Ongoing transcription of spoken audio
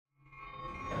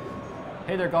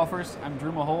Hey there, golfers. I'm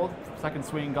Drew Mahold, Second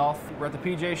Swing Golf. We're at the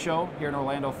PGA show here in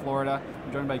Orlando, Florida.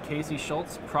 I'm joined by Casey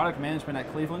Schultz, product management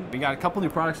at Cleveland. We got a couple new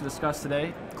products to discuss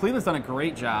today. Cleveland's done a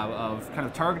great job of kind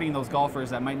of targeting those golfers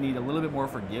that might need a little bit more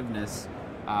forgiveness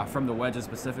from the wedges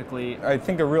specifically. I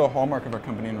think a real hallmark of our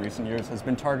company in recent years has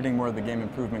been targeting more of the game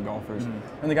improvement golfers.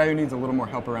 And the guy who needs a little more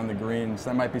help around the greens,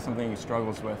 that might be something he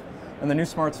struggles with. And the new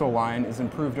Smart Sole line is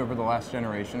improved over the last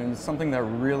generation, and it's something that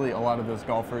really a lot of those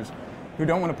golfers who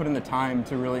don't want to put in the time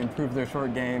to really improve their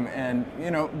short game, and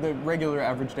the regular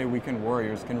average day weekend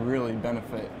warriors can really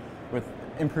benefit with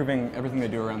improving everything they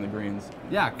do around the greens.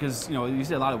 Yeah, because you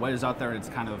see a lot of wedges out there, and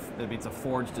it's a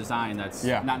forged design that's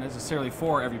not necessarily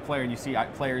for every player. And you see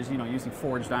players using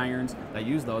forged irons that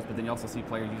use those, but then you also see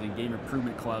players using game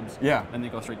improvement clubs. Yeah. And they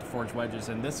go straight to forged wedges,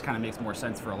 and this kind of makes more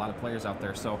sense for a lot of players out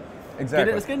there. So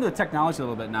exactly. Let's get into the technology a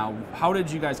little bit now. How did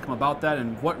you guys come about that,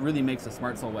 and what really makes the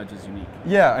Smart Sole wedges unique?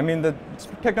 Yeah, I mean, the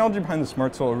technology behind the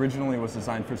Smart Sole originally was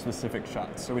designed for specific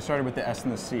shots. So we started with the S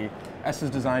and the C. S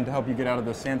is designed to help you get out of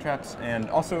those sand traps and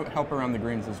also help around the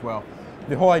greens as well.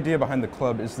 The whole idea behind the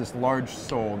club is this large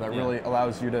sole that really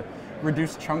allows you to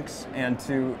reduce chunks and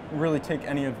to really take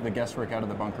any of the guesswork out of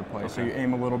the bunker play. So you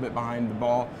aim a little bit behind the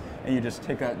ball and you just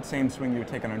take that same swing you would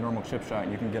take on a normal chip shot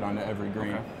and you can get onto every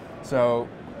green. So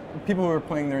people who are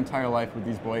playing their entire life with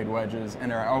these blade wedges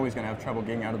and are always going to have trouble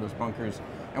getting out of those bunkers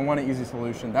and want an easy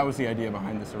solution, that was the idea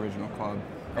behind this original club.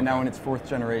 And now in its fourth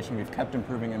generation, we've kept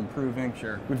improving and improving.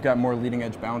 Sure. We've got more leading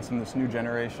edge bounce in this new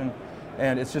generation.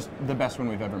 And it's just the best one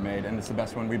we've ever made, and it's the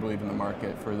best one we believe in the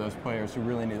market for those players who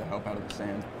really need the help out of the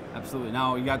sand. Absolutely.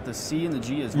 Now you got the C and the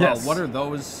G as well. Yes. What are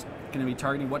those going to be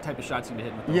targeting? What type of shots are you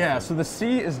going to hit with those? Yeah, so the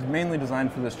C is mainly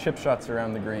designed for those chip shots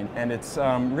around the green, and it's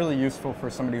really useful for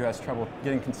somebody who has trouble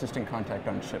getting consistent contact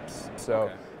on chips. So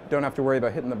don't have to worry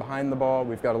about hitting the behind the ball.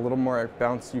 We've got a little more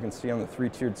bounce you can see on the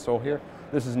three-tiered sole here.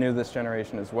 This is new this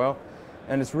generation as well.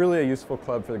 And it's really a useful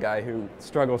club for the guy who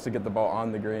struggles to get the ball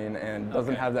on the green and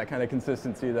doesn't have that kind of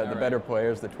consistency that the better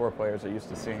players, the tour players, are used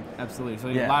to seeing. Absolutely. So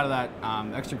you get a lot of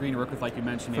that extra green to work with, like you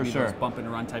mentioned, maybe those bump and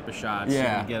run type of shots.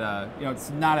 Yeah. So you get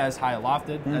it's not as high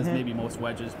lofted as maybe most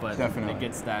wedges, but Definitely. it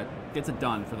gets it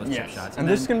done for those chip shots. And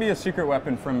this can be a secret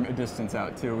weapon from a distance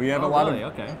out too. We have a lot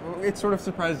of. It sort of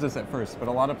surprised us at first, but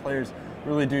a lot of players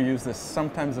really do use this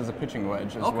sometimes as a pitching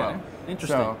wedge as well.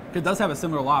 Interesting. So, it does have a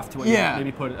similar loft to what you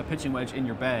maybe put a pitching wedge in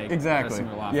your bag. Exactly.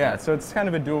 Yeah, so it's kind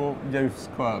of a dual use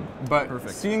club. But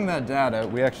seeing that data,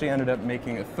 we actually ended up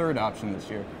making a third option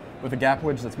this year with a gap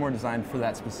wedge that's more designed for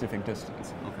that specific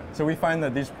distance. So we find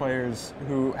that these players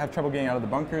who have trouble getting out of the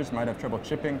bunkers might have trouble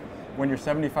chipping. When you're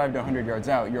 75 to 100 yards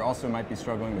out, you also might be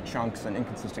struggling with chunks and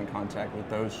inconsistent contact with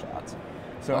those shots.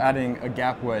 So adding a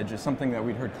gap wedge is something that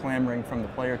we'd heard clamoring from the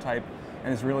player type,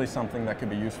 and is really something that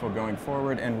could be useful going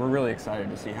forward, and we're really excited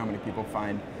to see how many people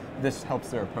find this helps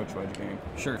their approach wedge game.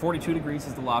 Sure. 42 degrees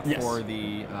is the loft for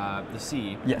the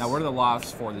C. Yes. Now, what are the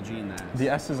lofts for the G in that? The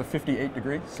S is a 58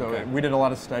 degree, so we did a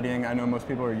lot of studying. I know most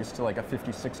people are used to like a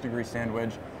 56 degree sand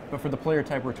wedge, but for the player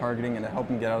type we're targeting and to help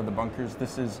them get out of the bunkers,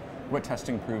 this is what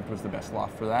testing proved was the best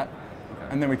loft for that.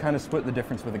 And then we kind of split the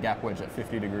difference with a gap wedge at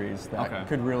 50 degrees that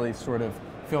could really sort of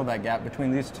fill that gap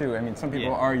between these two. I mean, some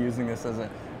people are using this as a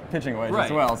pitching wedge as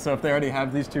well. So if they already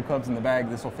have these two clubs in the bag,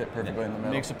 this will fit perfectly in the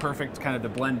middle. Makes it perfect kind of to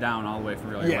blend down all the way from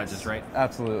real wedges, right?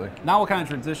 Absolutely. Now we'll kind of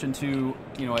transition to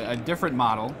a different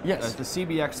model. Yes. The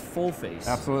CBX full face.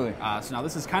 Absolutely. So now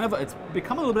this is kind of it's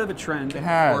become a little bit of a trend. It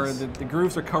has. Where the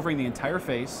grooves are covering the entire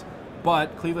face.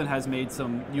 But Cleveland has made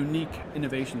some unique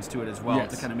innovations to it as well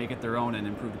to kind of make it their own and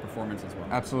improve the performance as well.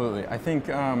 Absolutely. I think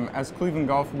as Cleveland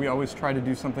Golf, we always try to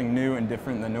do something new and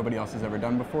different that nobody else has ever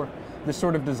done before. This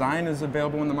sort of design is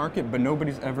available in the market, but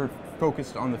nobody's ever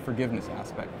focused on the forgiveness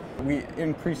aspect. We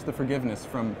increase the forgiveness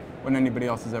from what anybody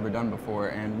else has ever done before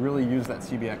and really use that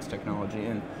CBX technology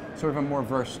in sort of a more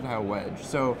versatile wedge.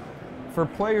 So for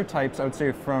player types, I would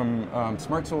say from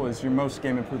Smart Sole is your most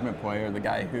game improvement player, the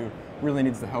guy who really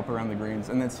needs the help around the greens.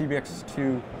 And then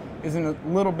CBX2 is a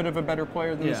little bit of a better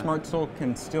player than the Smart Sole,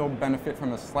 can still benefit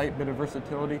from a slight bit of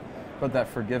versatility, but that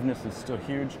forgiveness is still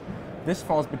huge. This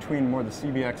falls between more the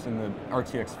CBX and the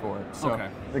RTX4. So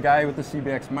the guy with the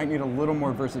CBX might need a little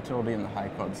more versatility in the high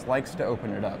clubs, likes to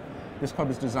open it up. This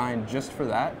club is designed just for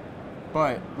that,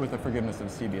 but with the forgiveness of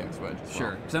CBX wedge as well.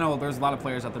 Sure, because I know there's a lot of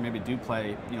players out there maybe do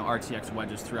play RTX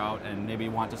wedges throughout and maybe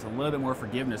want just a little bit more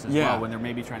forgiveness as well when they're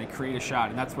maybe trying to create a shot,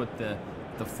 and that's what the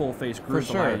the full face grooves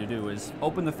For sure. allow you to do is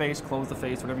open the face, close the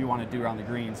face, whatever you want to do around the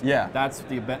greens. Yeah. That's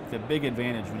the big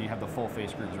advantage when you have the full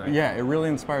face grooves, right? Yeah, it really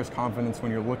inspires confidence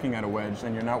when you're looking at a wedge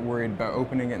and you're not worried about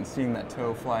opening it and seeing that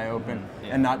toe fly open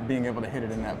and not being able to hit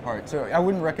it in that part. So I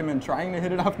wouldn't recommend trying to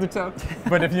hit it off the toe,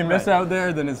 but if you miss out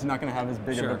there, then it's not going to have as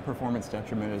big of a performance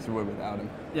detriment as you would without him.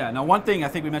 Yeah, now one thing I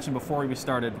think we mentioned before we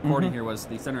started recording here was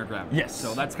the center of gravity. Yes.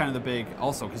 So that's kind of the big,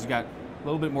 also, because you got a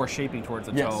little bit more shaping towards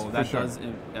the toe. That does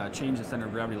change the center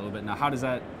of gravity a little bit. Now, how does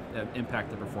that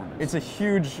impact the performance? It's a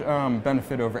huge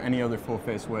benefit over any other full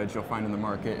face wedge you'll find in the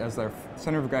market, as their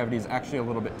center of gravity is actually a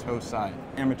little bit toe side.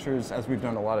 Amateurs, as we've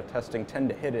done a lot of testing, tend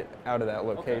to hit it out of that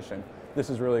location. This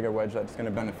is really a good wedge that's going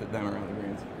to benefit them around the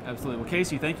greens. Absolutely. Well,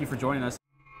 Casey, thank you for joining us.